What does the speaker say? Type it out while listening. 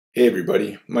Hey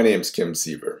everybody, my name is Kim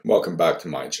Siever. Welcome back to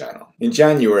my channel. In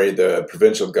January, the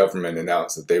provincial government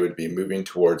announced that they would be moving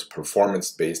towards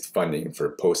performance-based funding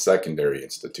for post-secondary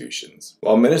institutions.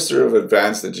 While Minister of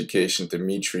Advanced Education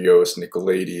Dimitrios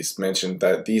Nicolaides mentioned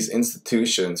that these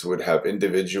institutions would have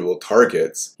individual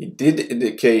targets, he did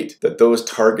indicate that those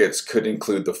targets could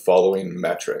include the following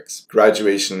metrics: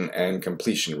 graduation and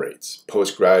completion rates,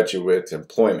 postgraduate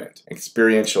employment,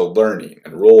 experiential learning,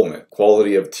 enrollment,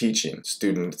 quality of teaching,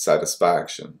 student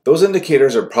satisfaction. Those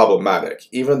indicators are problematic,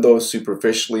 even though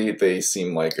superficially they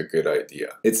seem like a good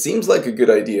idea. It seems like a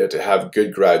good idea to have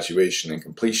good graduation and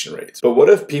completion rates, but what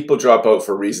if people drop out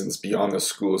for reasons beyond the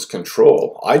school's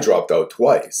control? I dropped out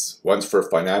twice, once for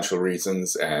financial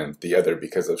reasons and the other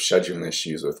because of scheduling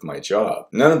issues with my job.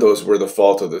 None of those were the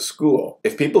fault of the school.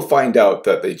 If people find out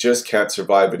that they just can't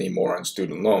survive anymore on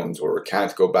student loans, or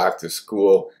can't go back to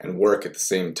school and work at the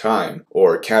same time,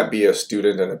 or can't be a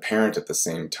student and a parent at the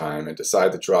same time and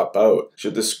decide to drop out,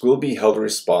 should the school be held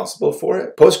responsible for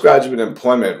it? Postgraduate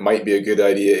employment might be a good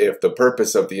idea if the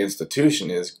purpose of the institution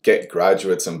is get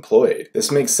graduates employed. This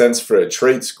makes sense for a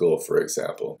trade school, for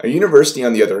example. A university,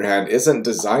 on the other hand, isn't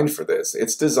designed for this.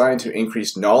 It's designed to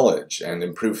increase knowledge and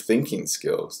improve thinking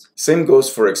skills. Same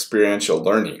goes for experiential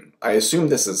learning. I assume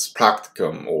this is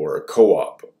practicum or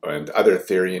co-op and other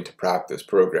theory into practice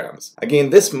programs.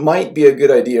 Again, this might be a good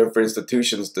idea for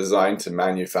institutions designed to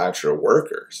manufacture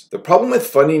workers. The problem with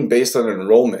funding based on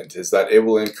enrollment is that it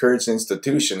will encourage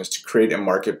institutions to create and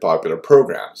market popular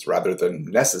programs rather than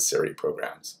necessary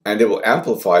programs. And it will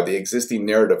amplify the existing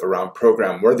narrative around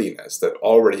program worthiness that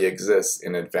already exists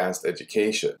in advanced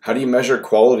education. How do you measure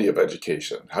quality of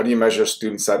education? How do you measure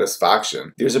student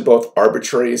satisfaction? These are both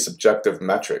arbitrary, subjective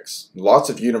metrics. Lots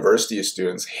of university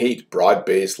students hate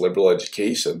broad-based liberal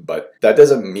education, but that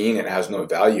doesn't mean it has no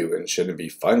value and shouldn't be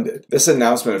funded. This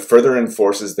announcement further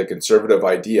enforces the conservative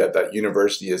idea that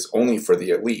university is only for the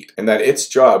elite, and that its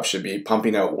job should be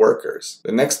pumping out workers.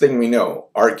 The next thing we know,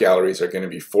 art galleries are going to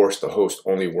be forced to host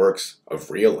only works of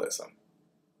realism.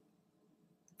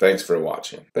 Thanks for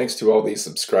watching. Thanks to all these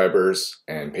subscribers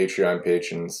and Patreon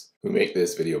patrons who make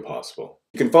this video possible.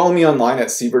 You can follow me online at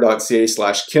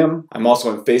siever.ca/Kim. I'm also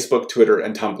on Facebook, Twitter,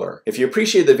 and Tumblr. If you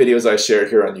appreciate the videos I share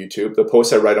here on YouTube, the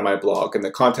posts I write on my blog, and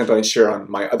the content I share on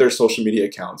my other social media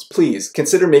accounts, please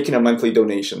consider making a monthly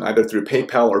donation either through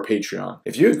PayPal or Patreon.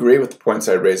 If you agree with the points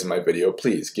I raise in my video,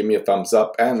 please give me a thumbs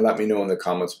up and let me know in the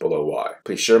comments below why.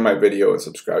 Please share my video and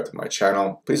subscribe to my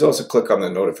channel. Please also click on the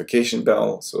notification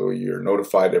bell so you're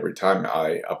notified every time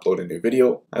I upload a new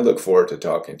video. I look forward to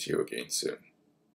talking to you again soon.